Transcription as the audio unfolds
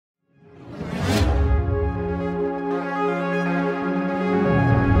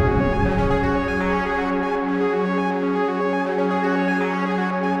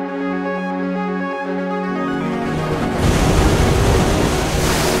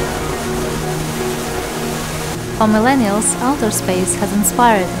For millennials, outer space has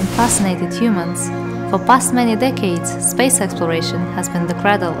inspired and fascinated humans. For past many decades, space exploration has been the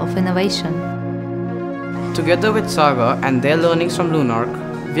cradle of innovation. Together with SAGA and their learnings from Lunark,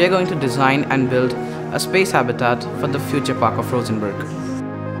 we are going to design and build a space habitat for the future park of Rosenberg.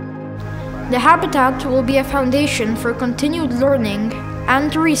 The habitat will be a foundation for continued learning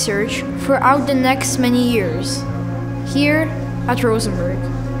and research throughout the next many years, here at Rosenberg.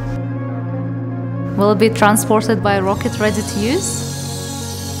 Will it be transported by a rocket ready to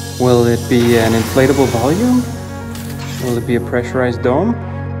use? Will it be an inflatable volume? Will it be a pressurized dome?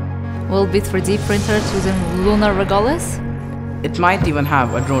 Will it be 3D printed using lunar regolith? It might even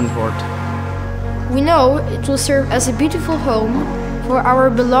have a drone port. We know it will serve as a beautiful home for our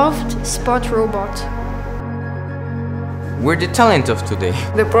beloved Spot robot. We're the talent of today.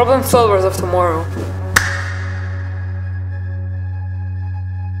 The problem solvers of tomorrow.